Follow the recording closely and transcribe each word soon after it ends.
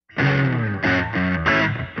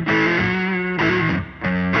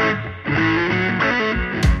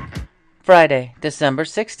Friday, December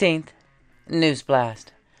 16th. News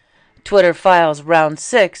Blast. Twitter files round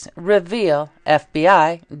 6 reveal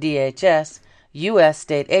FBI, DHS, U.S.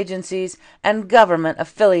 state agencies, and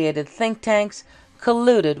government-affiliated think tanks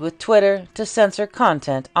colluded with Twitter to censor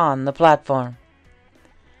content on the platform.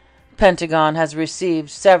 Pentagon has received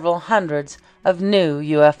several hundreds of new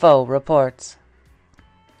UFO reports.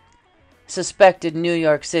 Suspected New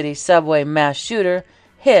York City subway mass shooter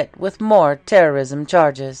hit with more terrorism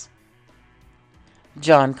charges.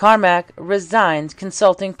 John Carmack resigns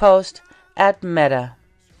consulting post at Meta.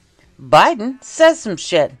 Biden says some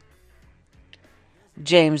shit.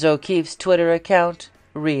 James O'Keefe's Twitter account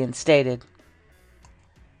reinstated.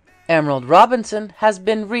 Emerald Robinson has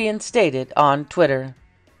been reinstated on Twitter.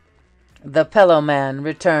 The Pillow Man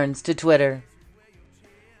returns to Twitter.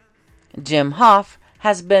 Jim Hoff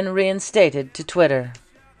has been reinstated to Twitter.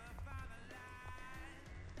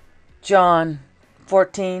 John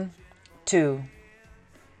 14:2.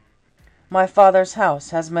 My Father's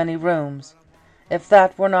house has many rooms. If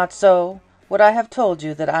that were not so, would I have told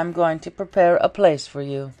you that I'm going to prepare a place for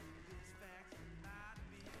you?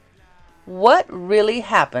 What really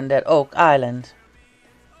happened at Oak Island?